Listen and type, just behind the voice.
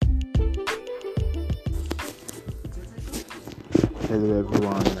Hello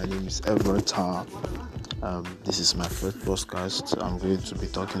everyone, my name is Everton. This is my first podcast. I'm going to be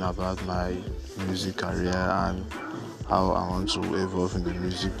talking about my music career and how I want to evolve in the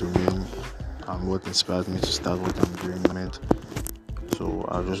music domain and what inspired me to start what I'm doing at the moment. So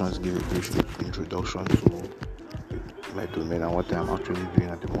I just want to give a brief introduction to my domain and what I'm actually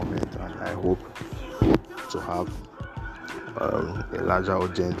doing at the moment, and I hope to have a larger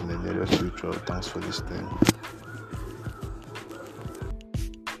audience in the near future. Thanks for listening.